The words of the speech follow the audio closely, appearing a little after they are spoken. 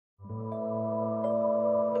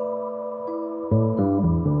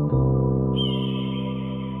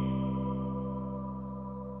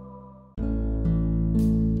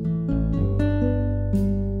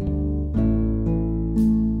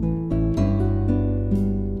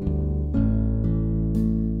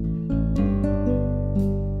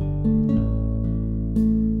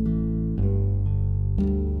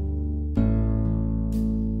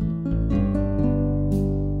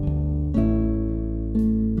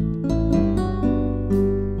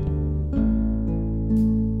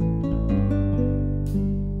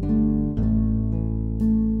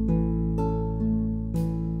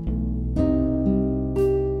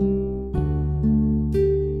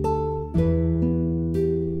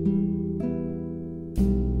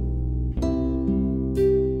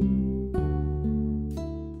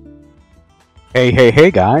Hey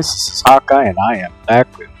guys, this is Hawkeye and I am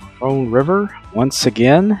back with Marron River once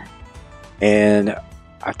again. And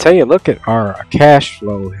I tell you, look at our cash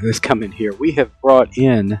flow that's coming here. We have brought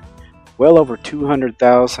in well over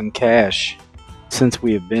 200,000 cash since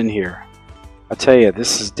we have been here. I tell you,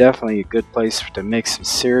 this is definitely a good place to make some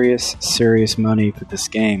serious money for this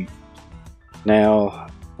game. Now,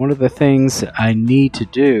 one of the things that I need to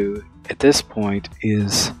do at this point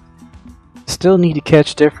is still need to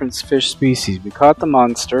catch different fish species. We caught the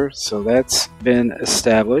monster, so that's been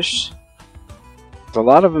established. There's a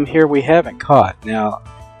lot of them here we haven't caught. Now,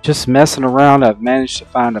 just messing around, I've managed to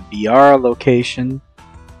find a Payara location.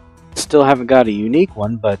 Still haven't got a unique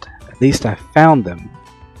one, but at least I found them.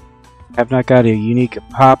 Have not got a unique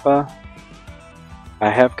Apapa. I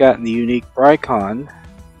have gotten the unique Bricon.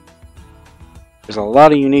 There's a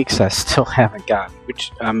lot of uniques I still haven't gotten,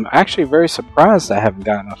 which I'm actually very surprised I haven't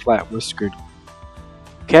gotten a Flatwhiskered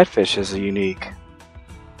Catfish as a unique.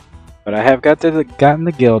 But I have gotten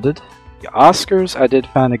the gilded. The Oscars I did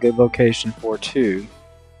find a good location for too.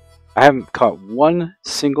 I haven't caught one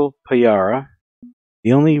single Payara.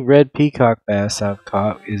 The only red peacock bass I've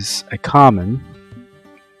caught is a common.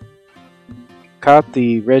 Caught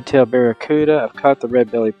the red-tailed barracuda. I've caught the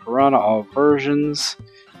red-bellied piranha, all versions.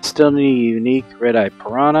 Still need a unique red-eyed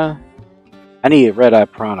piranha. I need a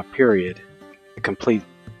red-eyed piranha, period, to complete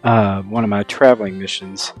one of my traveling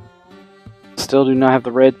missions. Still do not have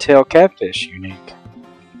the red-tailed catfish unique.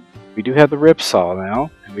 We do have the Ripsaw now,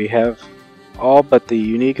 and we have all but the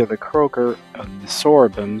unique of the Croaker and the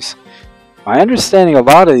sorghums. My understanding, a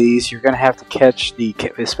lot of these you're going to have to catch,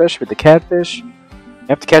 especially with the catfish, you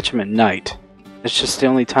have to catch them at night. It's just the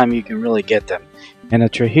only time you can really get them. And a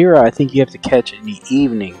Trahira, I think you have to catch in the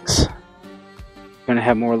evenings. You're going to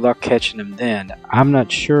have more luck catching them then. I'm not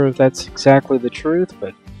sure if that's exactly the truth,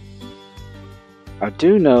 but I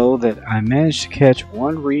do know that I managed to catch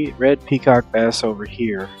one red peacock bass over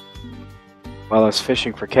here while I was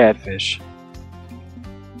fishing for catfish.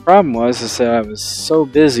 The problem was that I was so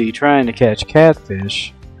busy trying to catch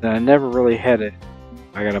catfish that I never really had it.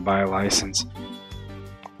 I gotta buy a license.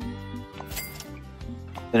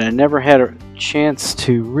 That I never had a chance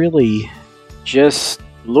to really just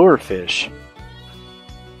lure fish.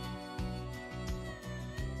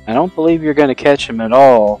 I don't believe you're going to catch them at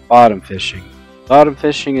all bottom fishing. Bottom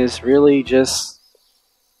fishing is really just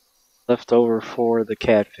left over for the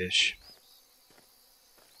catfish.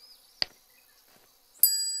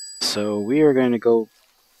 So we are going to go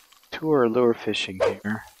to our lure fishing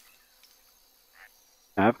here.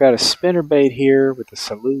 Now I've got a spinnerbait here with a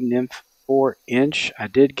Salute Nymph 4-inch. I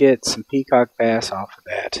did get some peacock bass off of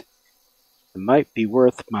that. It might be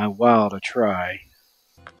worth my while to try.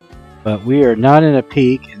 But we are not in a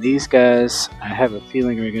peak, and these guys, I have a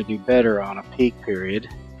feeling, are going to do better on a peak period.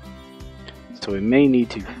 So we may need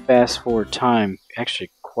to fast forward time,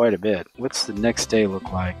 actually quite a bit. What's the next day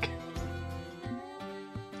look like?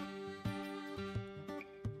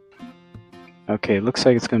 Okay, looks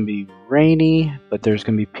like it's going to be rainy, but there's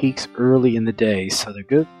going to be peaks early in the day, so they're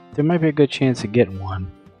good. There might be a good chance of getting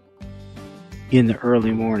one in the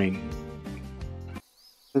early morning.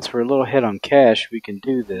 Since we're a little ahead on cash, we can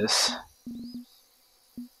do this.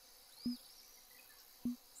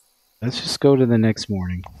 Let's just go to the next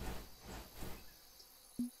morning.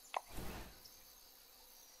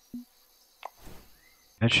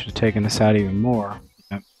 That should have taken us out even more.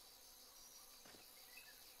 Yep.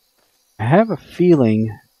 I have a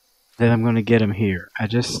feeling that I'm going to get them here. I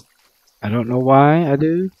don't know why I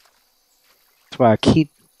do. That's why I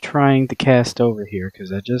keep trying to cast over here,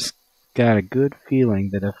 because I just got a good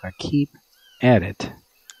feeling that if I keep at it,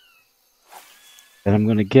 that I'm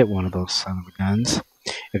going to get one of those son of a guns.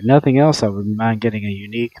 If nothing else, I wouldn't mind getting a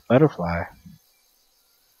unique butterfly.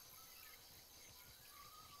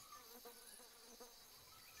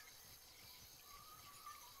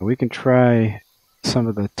 We can try some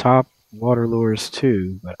of the top water lures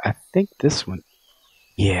too, but I think this one,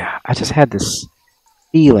 yeah, I just had this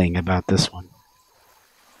feeling about this one.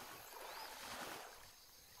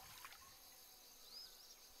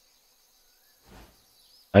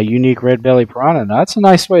 A unique red belly piranha. Now, that's a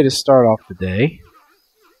nice way to start off the day.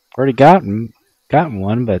 Already gotten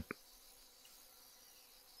one, but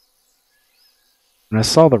when I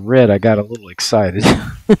saw the red, I got a little excited.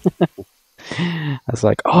 I was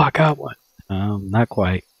like, oh, I got one. Not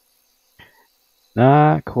quite.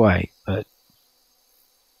 Not quite, but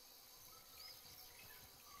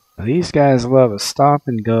these guys love a stop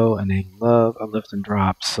and go, and they love a lift and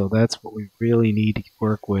drop, so that's what we really need to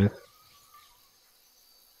work with.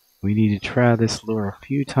 We need to try this lure a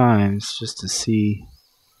few times just to see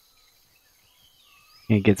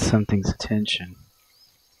and get something's attention.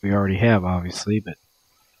 We already have, obviously, but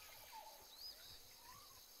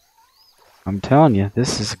I'm telling you,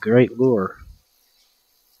 this is a great lure.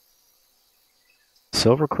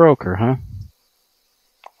 Silver croaker, huh?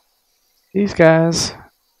 These guys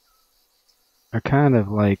are kind of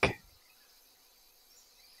like,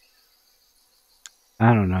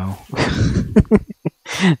 I don't know.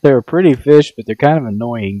 They're a pretty fish, but they're kind of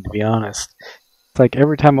annoying, to be honest. It's like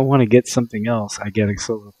every time I want to get something else, I get a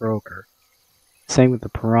silver croaker. Same with the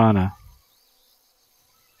piranha.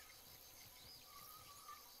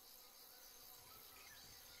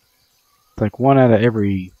 It's like 1 out of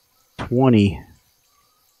every 20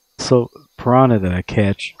 piranha that I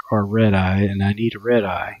catch are red eye, and I need a red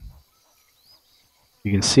eye.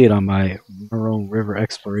 You can see it on my Marron River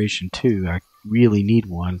exploration too. I really need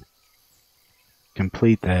one to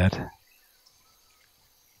complete that.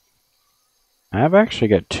 I've actually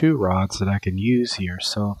got 2 rods that I can use here,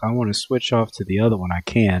 so if I want to switch off to the other one, I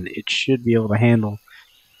can. It should be able to handle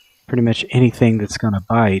pretty much anything that's going to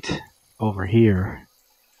bite over here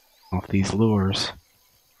off these lures.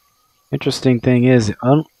 Interesting thing is,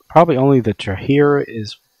 probably only the Chiri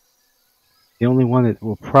is the only one that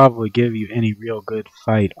will probably give you any real good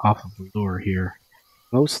fight off of the lure here.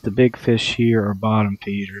 Most of the big fish here are bottom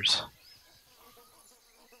feeders.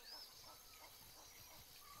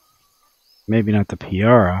 Maybe not the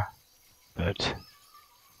Payara, but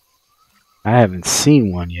I haven't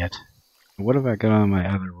seen one yet. What have I got on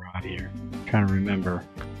my other rod here? I'm trying to remember.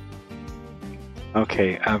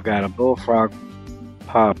 Okay, I've got a bullfrog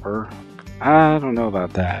popper. I don't know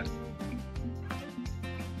about that.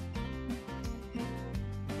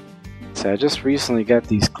 So I just recently got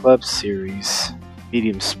these Club Series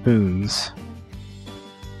medium spoons.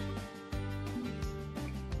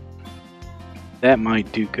 That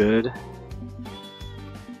might do good.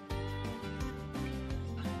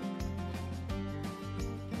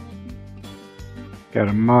 Got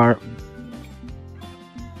a might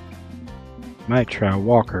try a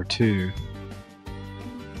walker too.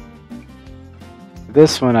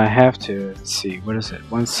 This one I have to, let's see, what is it,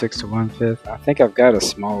 1/6 to 1/5? I think I've got a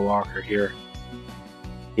small walker here.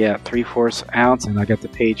 Yeah, 3/4 ounce, and I got the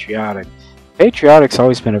Patriotic. Patriotic's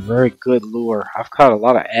always been a very good lure. I've caught a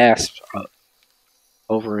lot of asps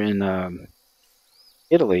over in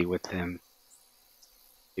Italy with them.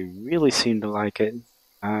 They really seem to like it.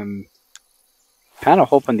 I'm kind of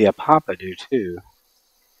hoping the Apapa do too.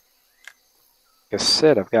 Like I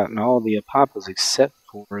said, I've gotten all the Apapas except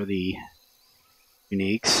for the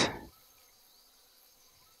uniques.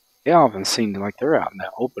 They often seem like they're out in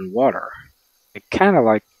the open water. It kind of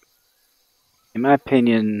like, in my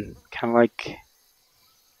opinion, kind of like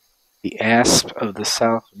the asp of the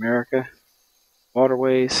South America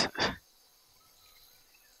waterways.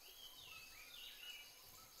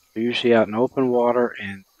 They're usually out in open water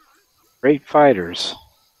and great fighters.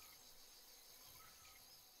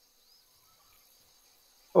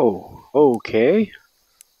 Oh, okay.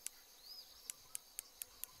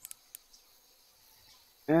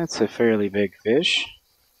 That's a fairly big fish.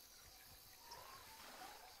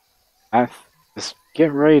 I was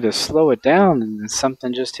getting ready to slow it down and then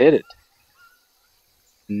something just hit it.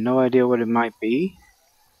 No idea what it might be.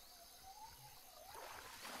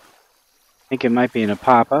 I think it might be an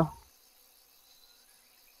Apapa.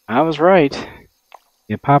 I was right.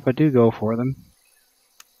 The Apapa do go for them.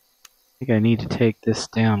 I think I need to take this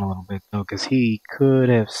down a little bit though, because he could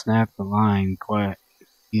have snapped the line quite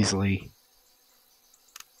easily.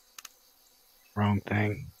 Wrong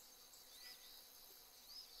thing.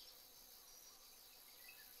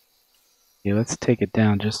 Yeah, let's take it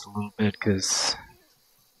down just a little bit because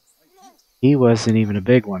he wasn't even a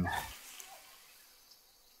big one.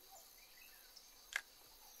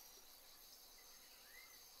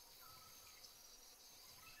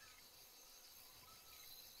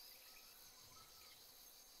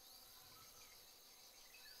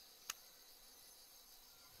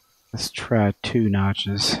 Let's try 2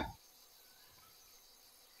 notches.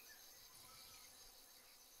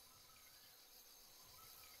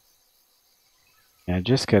 Yeah, I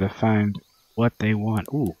just gotta find what they want.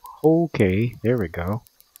 Ooh, okay, there we go.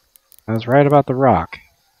 I was right about the rock.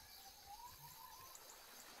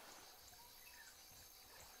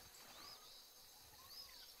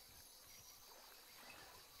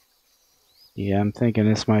 Yeah, I'm thinking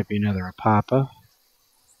this might be another Apapa.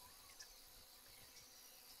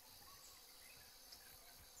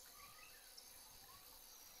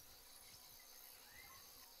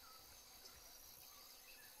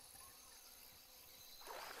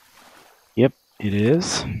 Yep, it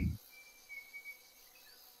is.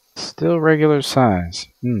 Still regular size.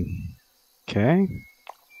 Okay.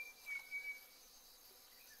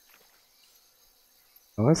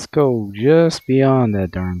 Well, let's go just beyond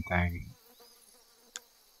that darn thing.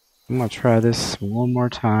 I'm gonna try this one more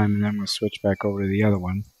time and then I'm gonna switch back over to the other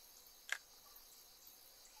one.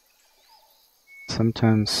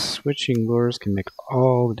 Sometimes switching lures can make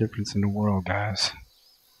all the difference in the world, guys.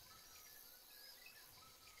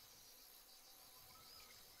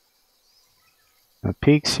 The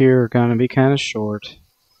peaks here are gonna be kind of short.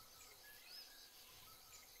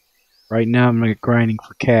 Right now I'm grinding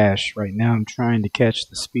for cash. Right now I'm trying to catch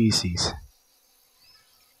the species.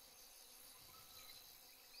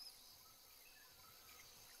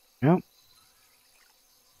 Nope.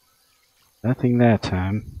 Nothing that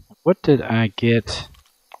time. What did I get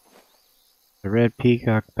the red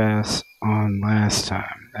peacock bass on last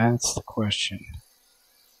time? That's the question.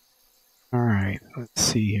 Alright, let's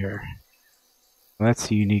see here. Well,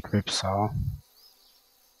 that's a unique ripsaw.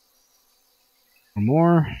 One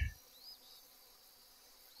more.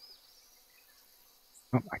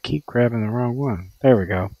 Oh, I keep grabbing the wrong one. There we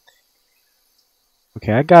go.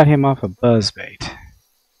 Okay, I got him off a buzzbait.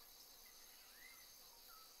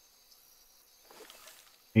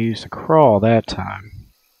 I used a crawl that time.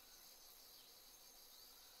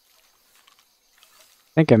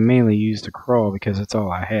 I think I mainly used a crawl because it's all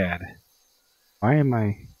I had. Why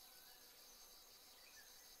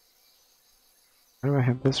do I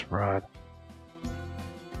have this rod?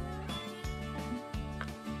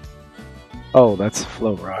 Oh, that's a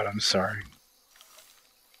float rod, I'm sorry.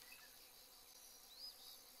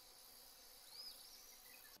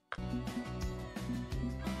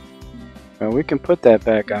 Well, we can put that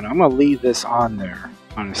back on. I'm going to leave this on there,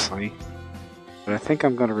 honestly. But I think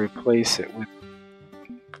I'm going to replace it with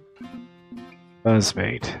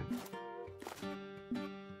buzzbait.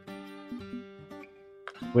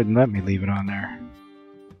 Wouldn't let me leave it on there.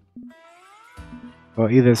 Well,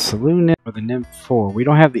 either Saloon Nymph or the Nymph 4. We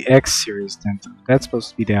don't have the X series Nymph. That's supposed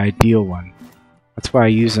to be the ideal one. That's why I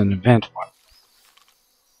use an event one.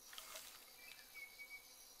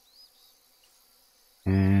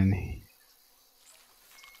 And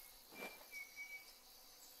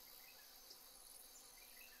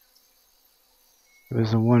it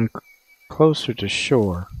was the one closer to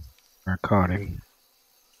shore where I caught him.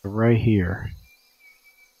 Right here.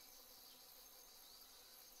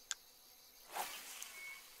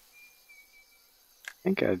 I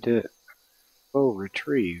think I did full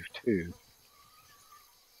retrieve too.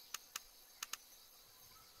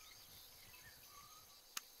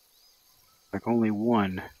 Like only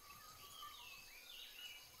one.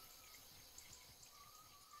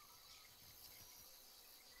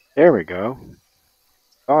 There we go.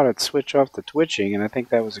 Thought I'd switch off the twitching, and I think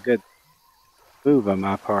that was a good move on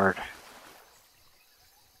my part.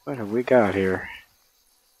 What have we got here?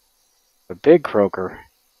 A big croaker.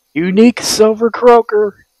 Unique silver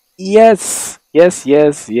croaker! Yes! Yes,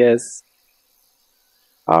 yes, yes.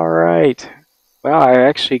 Alright. Well, I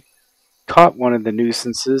actually caught one of the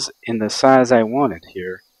nuisances in the size I wanted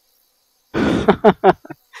here.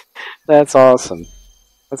 That's awesome.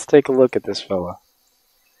 Let's take a look at this fella.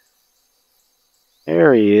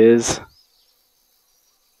 There he is.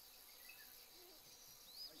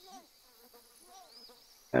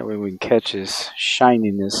 That way we can catch his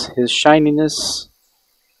shininess. His shininess.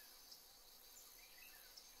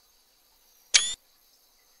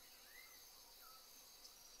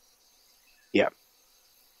 Yep.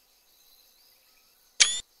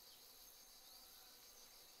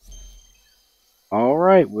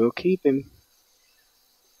 Alright, we'll keep him.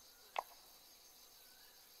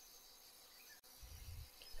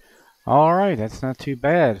 Alright, that's not too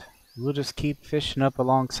bad. We'll just keep fishing up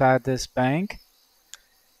alongside this bank.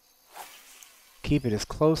 Keep it as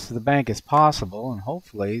close to the bank as possible, and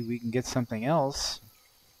hopefully we can get something else.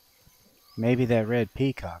 Maybe that red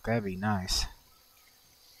peacock, that'd be nice.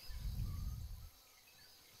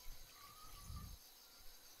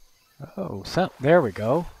 Oh, so there we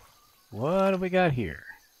go. What do we got here?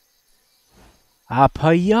 A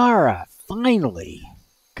Payara, finally!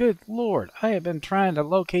 Good Lord, I have been trying to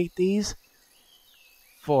locate these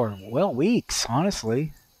for, well, weeks,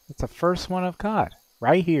 honestly. It's the first one I've caught,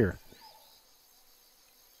 right here.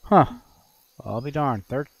 Huh. Well, I'll be darned.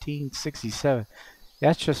 1367.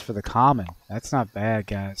 That's just for the common. That's not bad,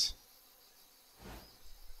 guys.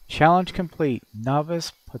 Challenge complete.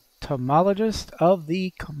 Novice Potamologist of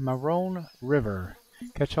the Marron River.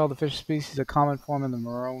 Catch all the fish species of common form in the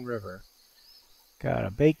Marron River. Got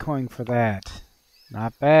a bait coin for that.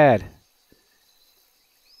 Not bad.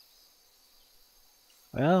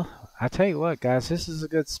 Well, I tell you what, guys, this is a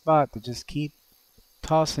good spot to just keep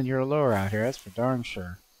tossing your lure out here. That's for darn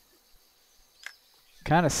sure.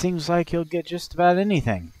 Kind of seems like you'll get just about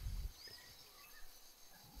anything.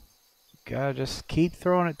 Gotta just keep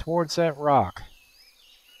throwing it towards that rock.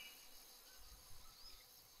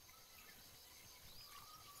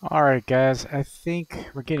 Alright, guys, I think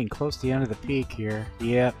we're getting close to the end of the peak here.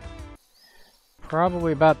 Yep.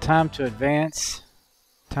 Probably about time to advance.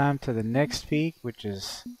 Time to the next peak, which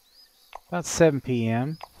is about 7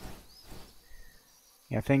 p.m.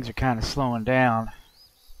 Yeah, things are kind of slowing down.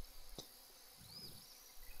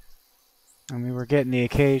 I mean, we're getting the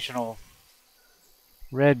occasional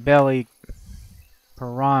red belly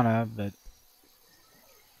piranha, but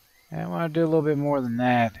I want to do a little bit more than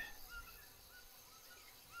that.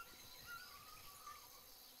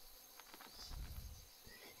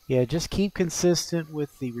 Yeah, just keep consistent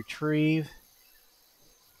with the retrieve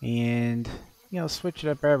and, you know, switch it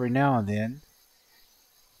up every now and then.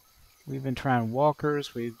 We've been trying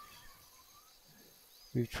walkers, we've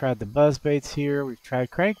tried the buzz baits here, we've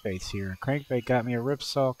tried crankbaits here. Crankbait got me a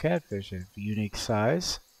Ripsaw catfish of unique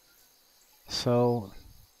size. So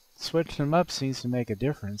switching them up seems to make a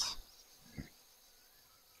difference.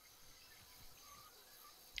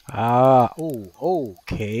 Oh,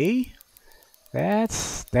 okay.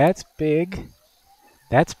 That's big.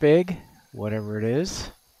 That's big, whatever it is.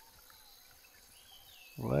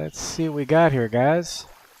 Let's see what we got here, guys.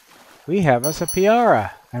 We have us a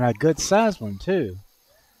Payara, and a good sized one too.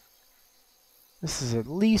 This is at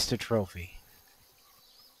least a trophy.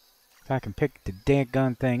 If I can pick the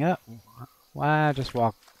daggone thing up, why just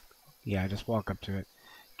walk? Yeah, just walk up to it.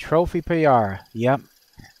 Trophy Payara. Yep.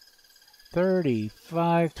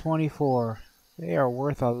 35.24. They are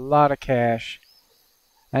worth a lot of cash.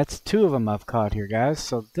 That's 2 of them I've caught here, guys.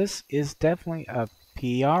 So this is definitely a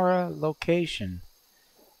Payara location.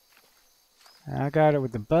 I got it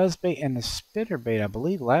with the buzzbait and the spinnerbait, I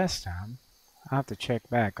believe, last time. I'll have to check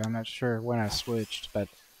back. I'm not sure when I switched, but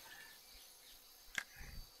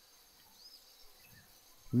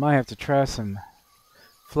might have to try some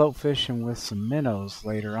float fishing with some minnows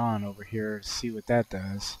later on over here to see what that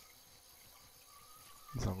does.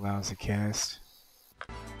 It's a lousy cast.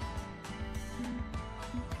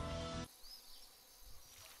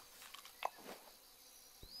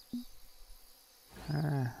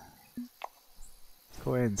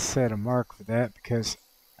 Go ahead and set a mark for that because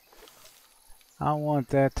I want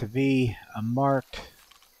that to be a marked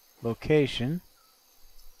location.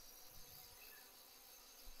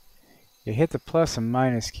 You hit the plus and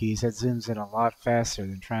minus keys, that zooms in a lot faster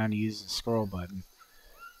than trying to use the scroll button.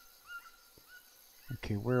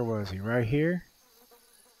 Okay, where was he? Right here?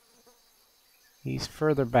 He's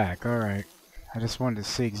further back, alright. I just wanted to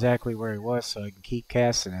see exactly where he was so I can keep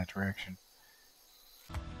casting that direction.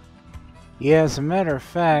 Yeah, as a matter of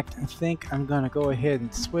fact, I think I'm going to go ahead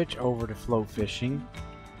and switch over to float fishing.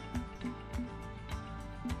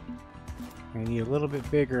 I need a little bit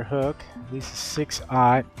bigger hook, at least a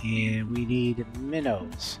 6/0, and we need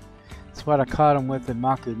minnows. That's what I caught them with the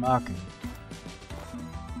Maku Maku.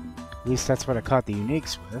 At least that's what I caught the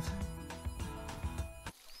uniques with.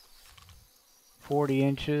 40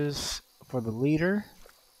 inches for the leader.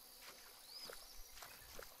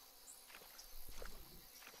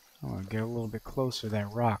 I want to get a little bit closer to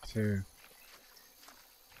that rock too.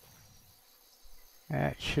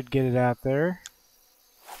 That should get it out there.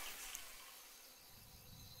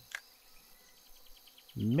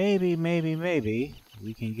 Maybe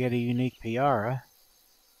we can get a unique Payara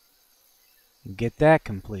and get that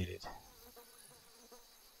completed.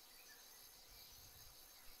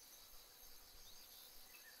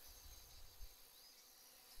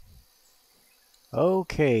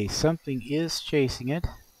 Okay, something is chasing it.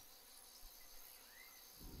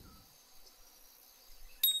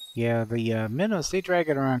 Yeah, the minnows, they drag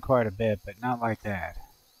it around quite a bit, but not like that.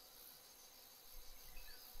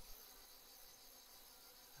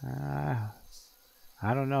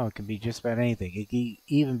 I don't know, it could be just about anything. It could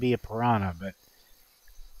even be a piranha, but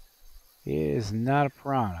It is not a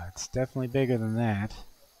piranha. It's definitely bigger than that.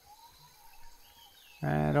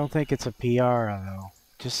 I don't think it's a Payara though.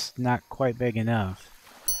 Just not quite big enough.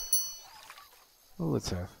 Oh,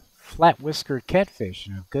 it's a flat-whiskered catfish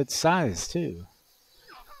and a good size too.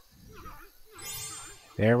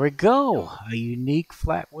 There we go! A unique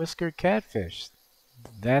flat-whiskered catfish.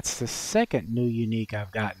 That's the second new unique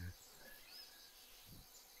I've gotten.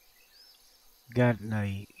 Gotten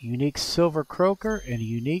a unique silver croaker and a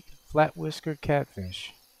unique flat-whiskered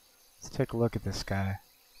catfish. Let's take a look at this guy.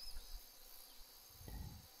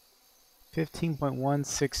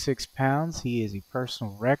 15.166 pounds. He is a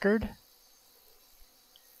personal record,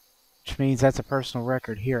 which means that's a personal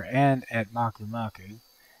record here and at Maku Maku.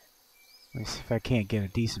 Let me see if I can't get a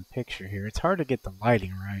decent picture here. It's hard to get the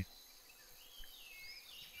lighting right.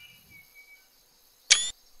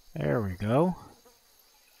 There we go.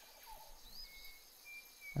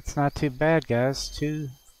 That's not too bad, guys. 2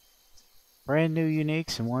 brand new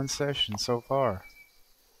uniques in one session so far.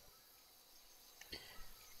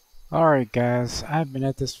 Alright guys, I've been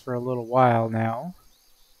at this for a little while now.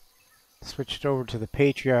 Switched over to the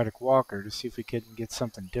Patriotic Walker to see if we could get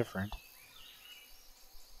something different.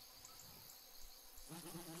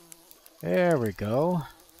 There we go.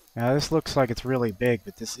 Now this looks like it's really big,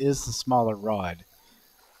 but this is the smaller rod.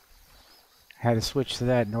 Had to switch to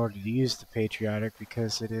that in order to use the Patriotic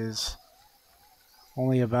because it is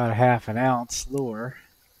only about a ½ an ounce lure.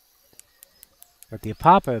 But the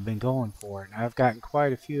Apapa have been going for it, and I've gotten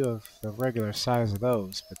quite a few of the regular size of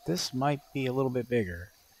those, but this might be a little bit bigger.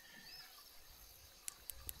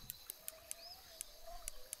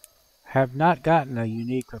 Have not gotten a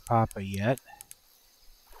unique Apapa yet.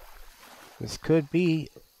 This could be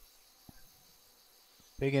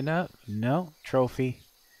big enough. No, trophy.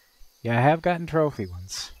 Yeah, I have gotten trophy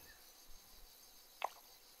ones.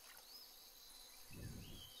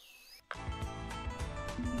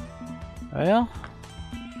 Well,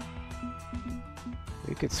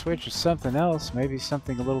 we could switch to something else, maybe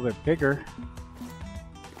something a little bit bigger.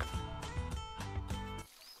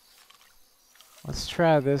 Let's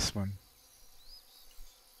try this one.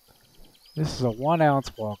 This is a 1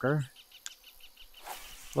 ounce walker.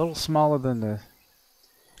 A little smaller than the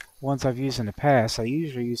ones I've used in the past. I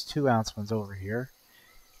usually use 2 ounce ones over here.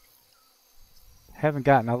 Haven't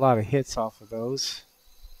gotten a lot of hits off of those.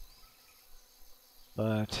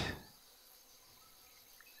 But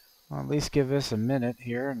I'll at least give this a minute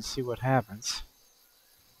here and see what happens.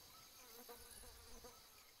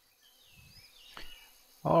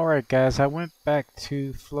 Alright guys, I went back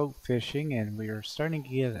to float fishing and we are starting to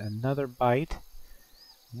get another bite.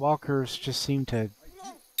 Walkers just seem to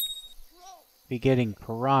be getting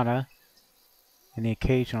piranha and the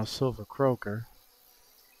occasional silver croaker.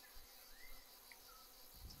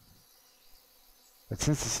 But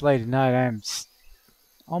since it's late at night, I'm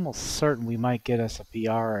almost certain we might get us a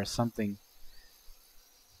Payara or something.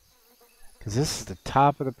 Because this is the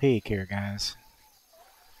top of the peak here, guys.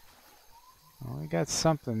 Well, we got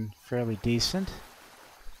something fairly decent.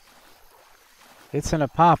 It's an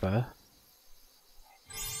Apapa.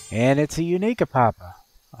 And it's a unique Apapa.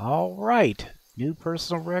 Alright. New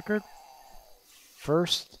personal record.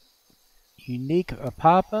 First unique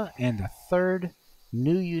Apapa and the third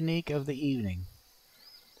new unique of the evening.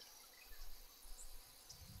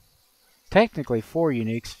 Technically 4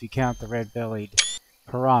 uniques if you count the red-bellied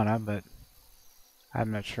piranha, but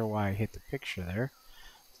I'm not sure why I hit the picture there.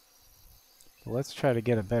 But let's try to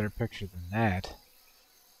get a better picture than that.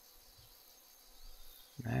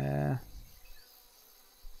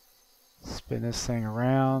 Spin this thing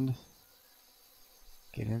around.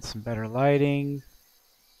 Get in some better lighting.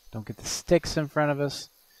 Don't get the sticks in front of us.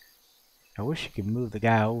 I wish you could move the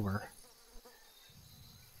guy over.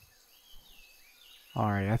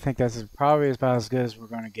 Alright, I think that's probably about as good as we're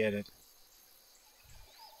going to get it.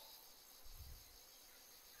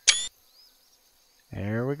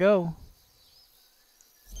 There we go.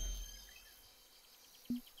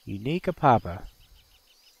 Unique Apapa.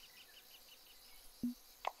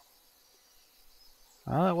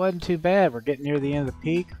 Well, it wasn't too bad. We're getting near the end of the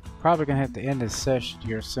peak. Probably going to have to end this session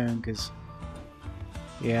here soon because,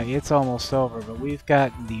 yeah, it's almost over. But we've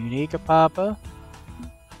gotten the unique Apapa.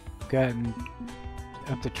 We've gotten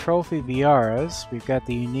up to Trophy Payaras. We've got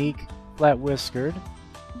the unique Flat-Whiskered.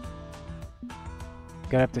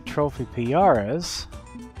 Got up to Trophy Payaras.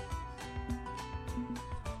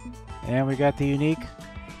 And we got the unique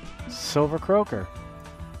Silver Croaker.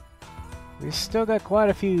 We still got quite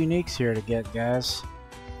a few uniques here to get, guys.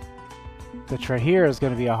 The Trahir is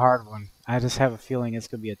going to be a hard one. I just have a feeling it's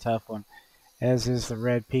going to be a tough one. As is the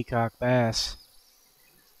red Peacock bass.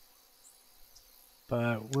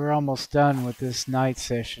 But we're almost done with this night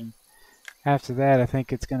session. After that, I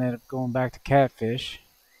think it's going to end up going back to catfish.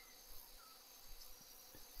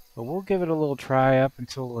 But we'll give it a little try up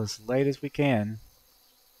until as late as we can.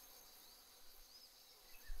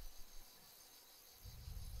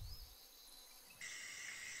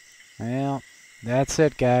 Well, that's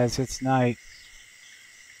it, guys. It's night.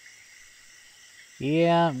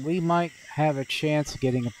 Yeah, we might have a chance of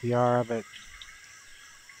getting a Payara, but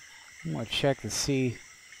I'm going to check to see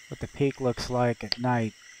what the peak looks like at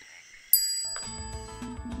night.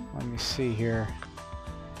 Let me see here.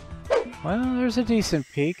 Well, there's a decent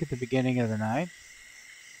peak at the beginning of the night.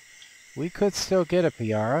 We could still get a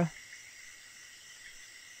Payara,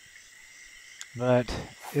 but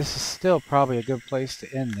this is still probably a good place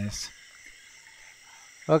to end this.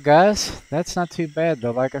 Well, guys, that's not too bad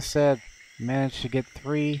though. Like I said, managed to get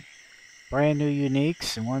 3 brand new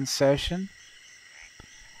uniques in one session,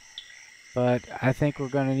 but I think we're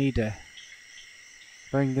going to need to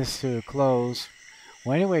bring this to a close.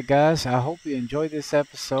 Well, anyway, guys, I hope you enjoyed this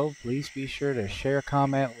episode. Please be sure to share,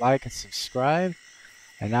 comment, like, and subscribe.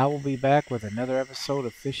 And I will be back with another episode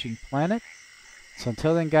of Fishing Planet. So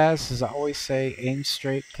until then, guys, as I always say, aim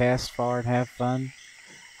straight, cast far, and have fun.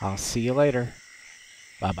 I'll see you later.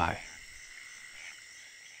 Bye-bye.